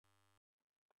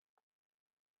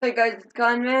Hey guys, it's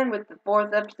Conman with the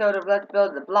 4th episode of Let's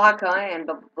Build the Block Hunt and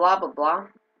blah blah blah.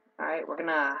 Alright, we're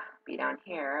gonna be down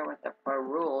here with the 4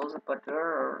 rules, but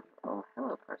oh,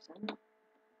 hello person.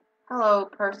 Hello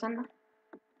person.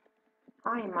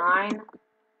 Hi mine.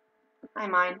 Hi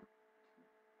mine.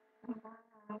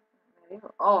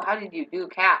 Oh, how did you do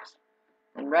caps?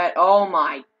 And red, oh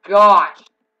my gosh!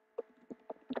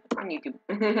 On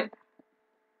YouTube.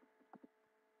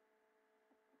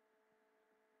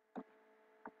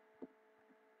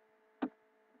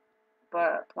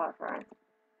 But, plot right.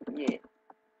 Yeah.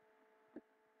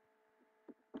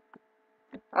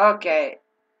 Okay.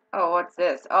 Oh, what's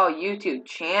this? Oh, YouTube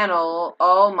channel.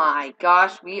 Oh my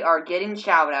gosh, we are getting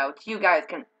shout outs. You guys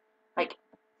can, like,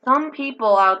 some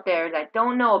people out there that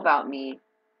don't know about me,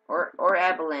 or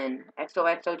Eveyln,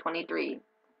 XOXO23,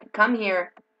 come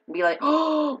here and be like,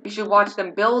 oh, you should watch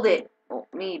them build it. Oh,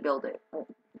 me build it. Oh,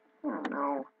 I don't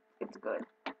know. It's good.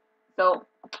 So,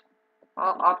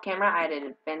 off camera, I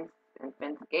added fence and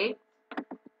fence gate.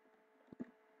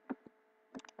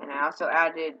 And I also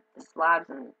added the slabs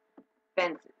and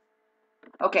fences.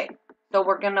 Okay, so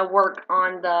we're gonna work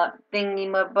on the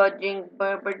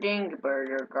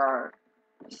thingy-ma-budging-burger.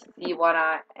 See what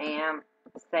I am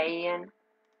saying?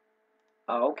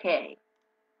 Okay.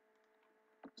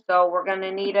 So we're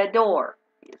gonna need a door.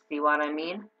 You see what I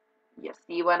mean? You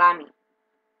see what I mean?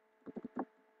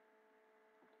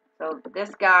 So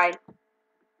this guy's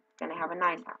gonna have a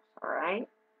nice house, alright?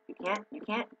 You can't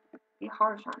be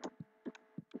harsh on him.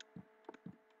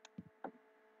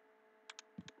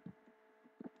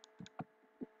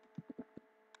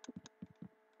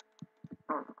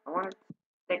 I want it to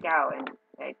stick out and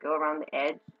go around the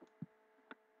edge.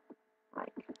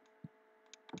 Like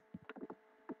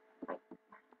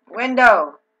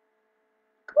window!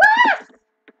 Glass!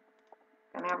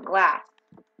 Gonna have glass.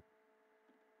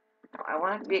 I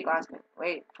want it to be a glass window.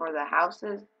 Wait for the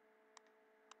houses.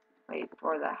 Wait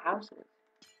for the houses.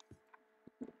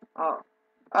 Oh.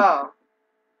 Oh.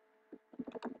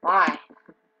 Why?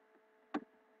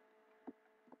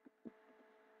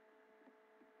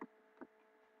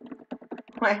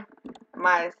 Why am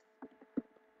I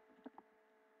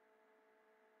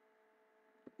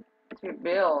to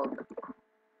build?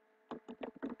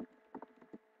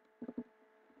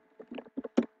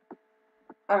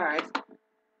 Alright.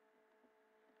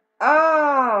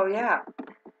 Oh, yeah.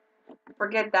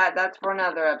 Forget that. That's for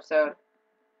another episode.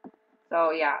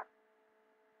 So, yeah.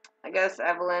 I guess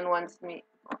Eveyln wants me.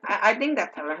 I think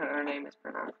that's how her name is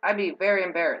pronounced. I'd be very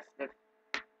embarrassed if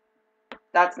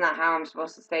that's not how I'm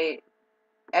supposed to say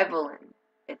Eveyln.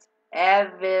 It's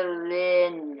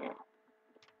Eveyln.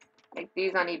 Like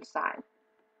these on each side.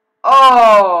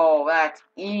 Oh, that's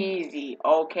easy.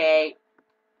 Okay.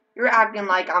 You're acting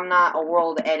like I'm not a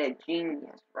world edit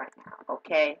genius right now,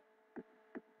 okay?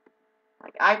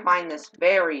 Like, I find this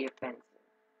very offensive.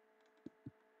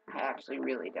 I actually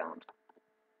really don't.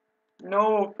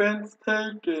 No offense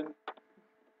taken.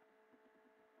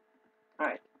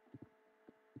 Alright.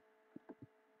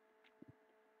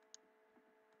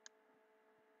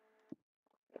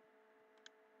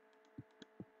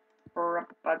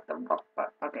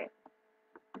 Okay.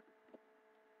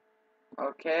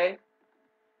 Okay.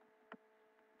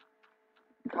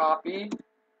 Copy.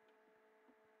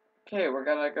 Okay, we're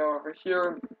gonna go over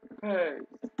here and paste.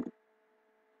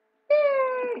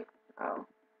 Yay! Oh.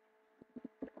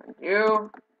 You.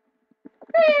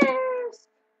 Paste.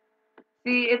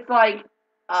 See, it's like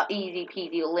easy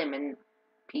peasy lemon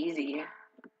peasy.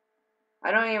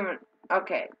 I don't even.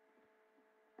 Okay.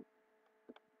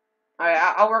 Alright,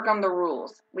 I'll work on the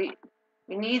rules. We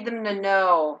need them to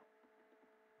know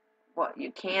what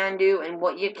you can do and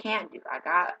what you can't do. I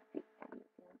got.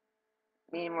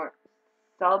 Need more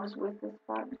subs with this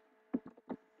one.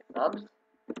 Subs.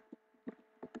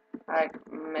 Like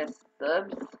miss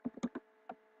subs.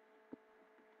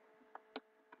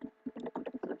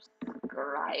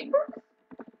 Subscribers.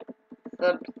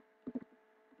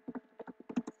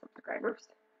 Subscribers.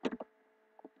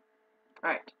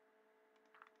 Alright.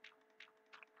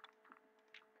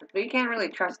 We can't really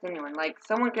trust anyone. Like,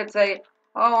 someone could say,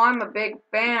 oh, I'm a big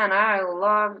fan. I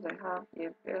love to help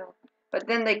you build. But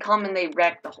then they come and they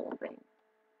wreck the whole thing.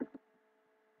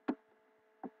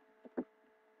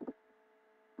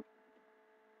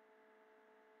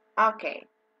 Okay.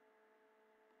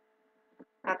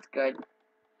 That's good.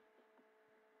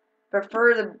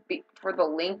 Prefer for the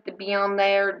link to be on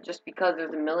there just because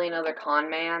there's a million other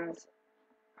conmans.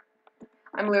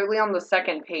 I'm literally on the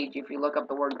 2nd page if you look up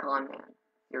the word conman.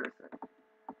 Seriously.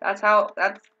 That's why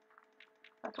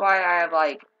I have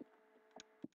like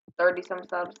 30 some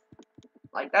subs.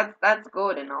 Like that's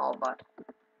good and all, but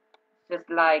just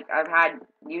like I've had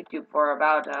YouTube for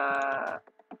about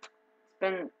it's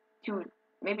been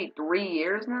maybe 3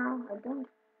 years now. I think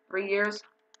 3 years.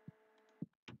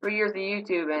 3 years of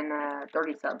YouTube and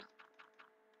 30 subs.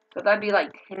 So that'd be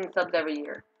like 10 subs every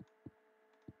year.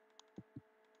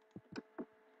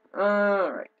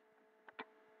 Alright.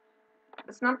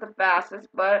 It's not the fastest,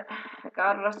 but I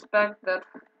gotta respect that.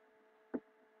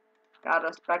 Gotta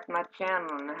respect my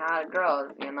channel and how it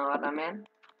grows, you know what I mean?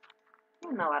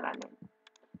 You know what I mean.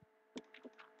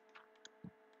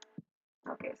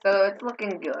 Okay, so it's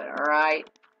looking good, alright?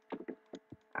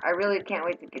 I really can't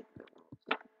wait to get to the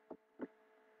rules.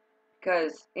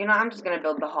 Because, you know, I'm just gonna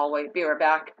build the hallway. Be right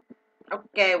back.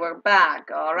 Okay, we're back,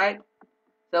 alright?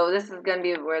 So this is gonna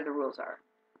be where the rules are.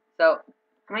 So,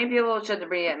 how many people should there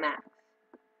be at max?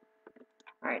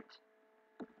 Alright.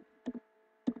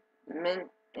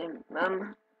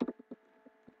 Minimum.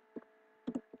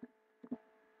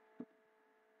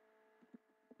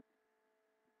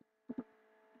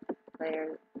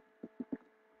 Players.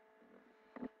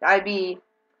 That'd be,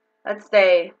 let's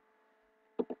say,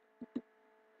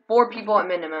 4 people at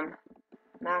minimum.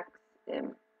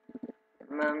 Maximum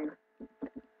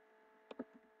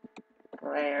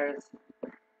players.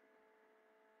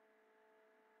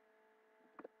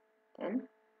 10?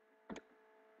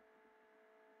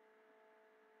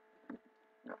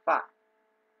 No, 5.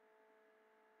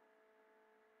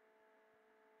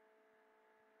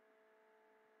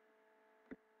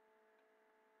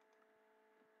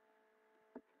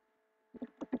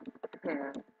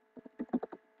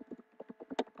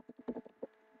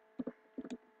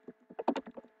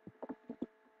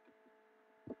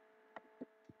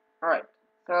 Alright,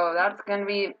 so that's gonna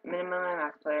be minimum and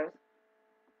max players.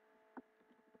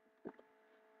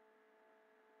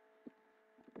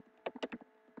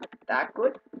 That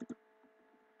good?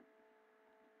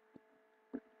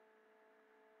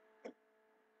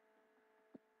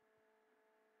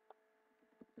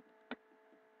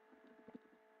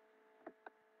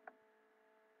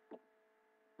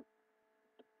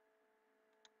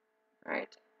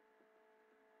 Alright.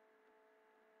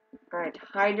 Alright,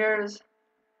 hiders.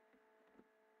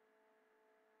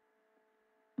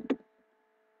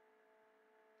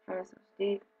 Hiders of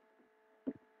Steve.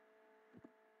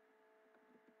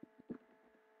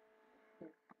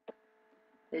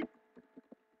 It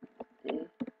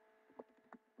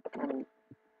can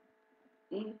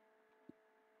be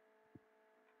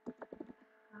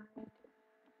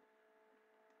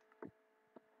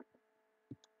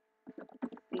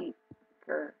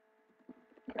seeker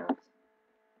counts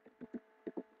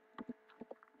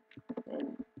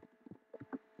in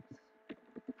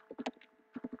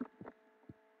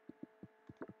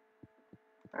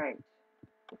alright.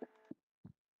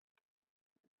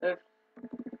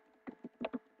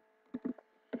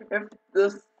 If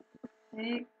the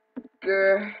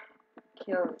seeker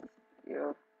kills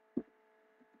you,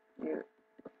 you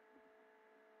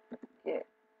get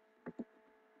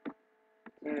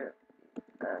to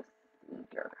the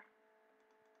seeker.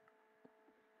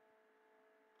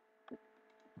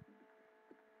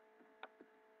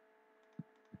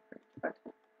 What?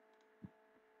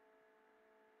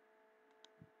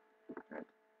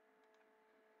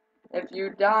 If you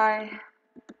die,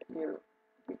 you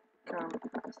become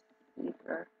a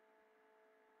seeker.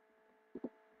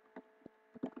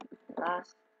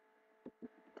 Last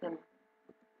 10.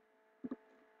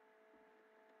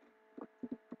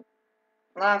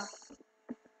 Last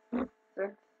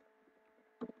 6.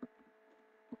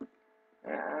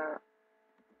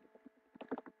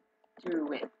 To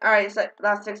win. Alright, so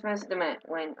last 6 minutes to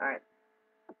win. Alright.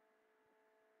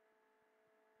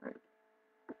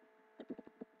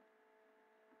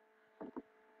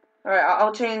 Alright,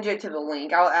 I'll change it to the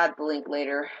link. I'll add the link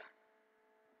later.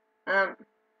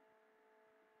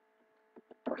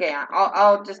 Okay,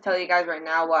 I'll just tell you guys right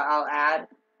now what I'll add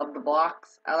of the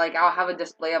blocks. I'll have a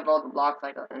display of all the blocks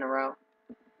in a row.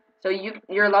 So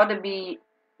you're allowed to be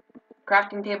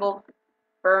crafting table,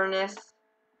 furnace,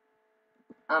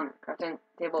 crafting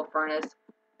table, furnace,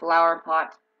 flower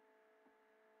pot,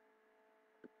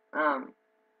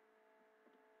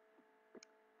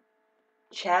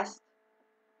 chest,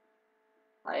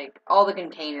 like all the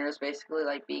containers basically,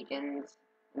 like beacons,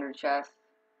 inner chest,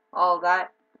 all of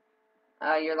that.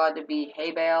 You're allowed to be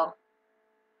hay bale,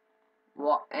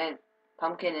 and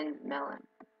pumpkin and melon.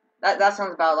 That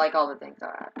sounds about like all the things I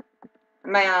had. I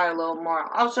might add a little more.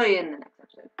 I'll show you in the next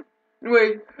episode.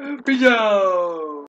 Anyway, peace out.